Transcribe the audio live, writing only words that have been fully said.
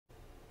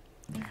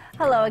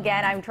Hello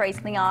again, I'm Trace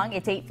Leong.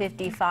 It's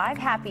 8:55.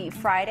 Happy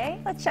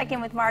Friday. Let's check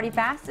in with Marty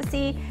Bass to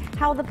see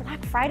how the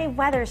Black Friday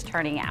weather's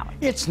turning out.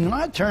 It's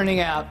not turning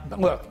out,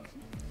 look,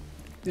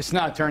 it's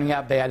not turning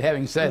out bad.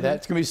 Having said that,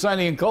 it's going to be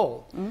sunny and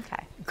cold.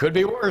 Okay. Could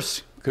be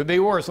worse. Could be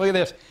worse. Look at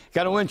this.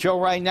 Got a wind chill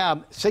right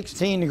now,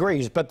 16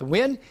 degrees, but the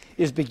wind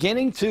is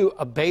beginning to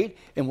abate,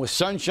 and with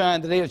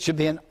sunshine today, it should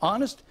be an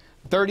honest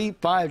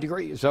 35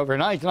 degrees.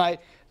 Overnight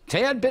tonight,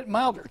 tad bit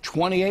milder.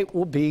 28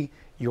 will be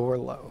your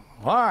low.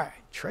 All right,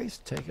 Trace,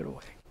 take it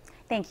away.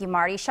 Thank you,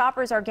 Marty.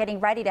 Shoppers are getting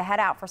ready to head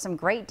out for some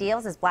great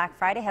deals as Black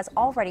Friday has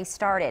already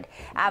started.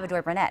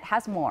 Avadoy Burnett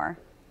has more.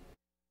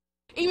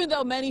 Even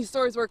though many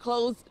stores were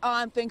closed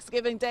on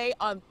Thanksgiving Day,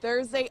 on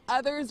Thursday,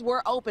 others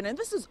were open. And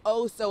this is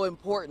oh so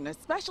important,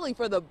 especially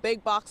for the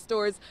big box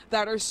stores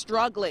that are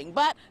struggling.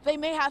 But they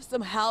may have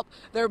some help.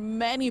 There are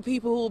many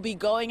people who will be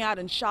going out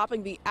and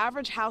shopping. The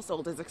average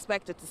household is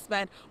expected to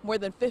spend more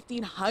than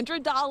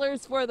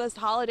 $1,500 for this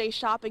holiday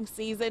shopping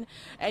season.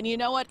 And you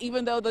know what?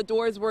 Even though the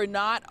doors were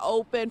not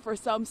open for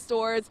some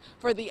stores,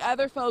 for the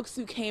other folks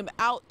who came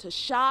out to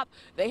shop,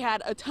 they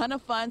had a ton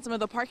of fun. Some of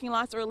the parking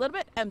lots are a little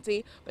bit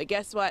empty, but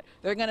guess what?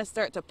 They're going to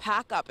start to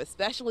pack up,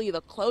 especially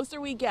the closer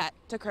we get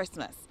to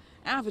Christmas.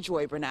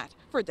 Avadoy Burnett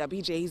for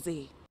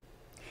WJZ.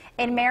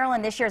 In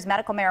Maryland, this year's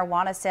medical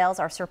marijuana sales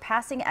are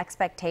surpassing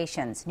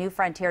expectations. New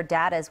Frontier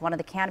Data is one of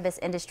the cannabis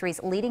industry's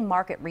leading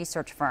market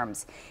research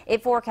firms.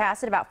 It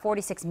forecasted about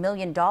 $46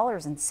 million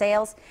in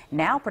sales.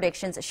 Now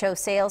predictions show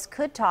sales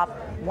could top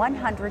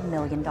 $100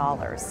 million.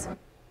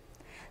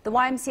 The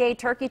YMCA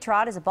Turkey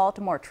Trot is a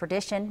Baltimore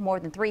tradition.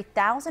 More than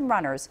 3,000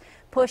 runners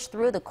push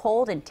through the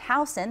cold in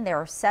Towson. There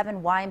are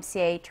 7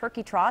 YMCA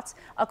Turkey Trots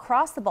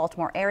across the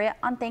Baltimore area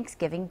on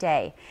Thanksgiving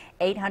Day.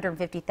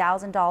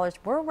 $850,000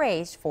 were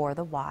raised for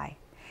the Y.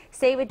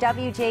 Stay with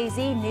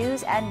WJZ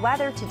News and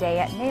Weather today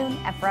at noon.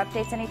 And for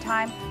updates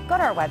anytime, go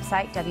to our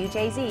website,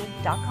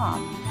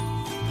 WJZ.com.